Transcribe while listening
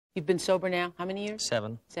You've been sober now, how many years?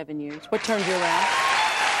 7. 7 years. What turned you around?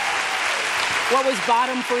 What was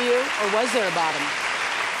bottom for you, or was there a bottom?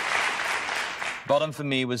 Bottom for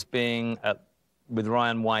me was being with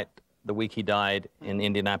Ryan White the week he died in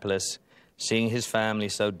Indianapolis, seeing his family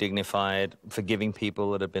so dignified, forgiving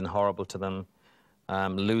people that had been horrible to them,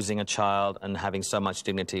 losing a child and having so much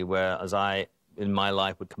dignity, whereas I, in my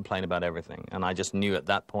life, would complain about everything. And I just knew at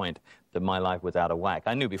that point that my life was out of whack.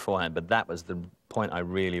 I knew beforehand, but that was the point I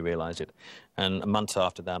really realized it. And months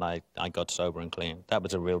after that, I got sober and clean. That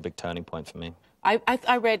was a real big turning point for me.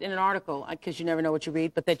 I read in an article, because you never know what you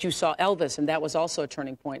read, but that you saw Elvis, and that was also a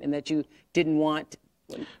turning point, and that you didn't want...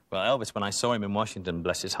 Well, Elvis, when I saw him in Washington,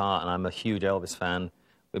 bless his heart, and I'm a huge Elvis fan,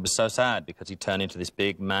 it was so sad because he turned into this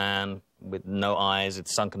big man with no eyes,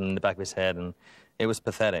 it's sunken in the back of his head, and it was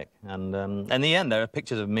pathetic. And in the end, there are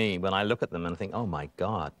pictures of me when I look at them and think, oh, my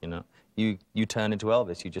God, you know, you turned into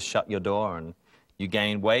Elvis. You just shut your door, and you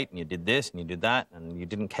gained weight, and you did this, and you did that, and you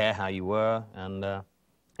didn't care how you were, and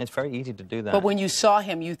it's very easy to do that. But when you saw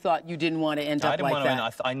him, you thought you didn't want to end up like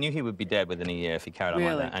that. I knew he would be dead within a year if he carried on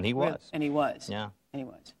like that, and he was. Really? And he was. Yeah. And he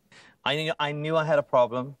was. I knew I had a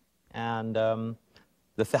problem, and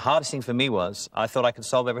the hardest thing for me was I thought I could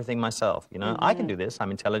solve everything myself. You know, I can do this.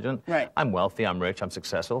 I'm intelligent. Right. I'm wealthy. I'm rich. I'm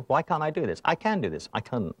successful. Why can't I do this? I can do this. I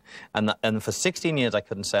couldn't. And for 16 years, I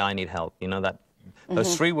couldn't say I need help. You know, that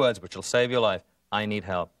those 3 words which will save your life. I need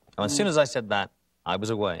help. And as soon as I said that, I was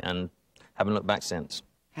away and haven't looked back since.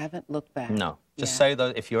 Haven't looked back. No. Just say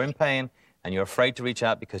those. If you're in pain and you're afraid to reach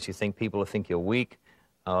out because you think people will think you're weak,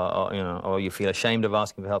 or you feel ashamed of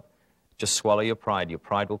asking for help, just swallow your pride. Your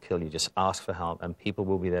pride will kill you. Just ask for help, and people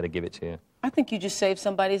will be there to give it to you. I think you just saved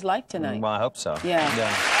somebody's life tonight. Well, I hope so. Yeah.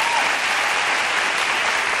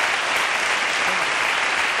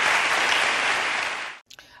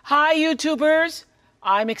 Hi, YouTubers.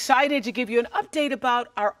 I'm excited to give you an update about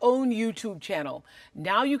our own YouTube channel.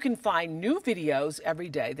 Now you can find new videos every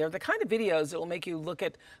day. They're the kind of videos that will make you look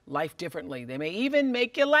at life differently. They may even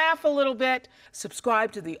make you laugh a little bit.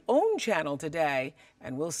 Subscribe to the OWN channel today,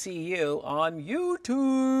 and we'll see you on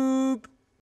YouTube.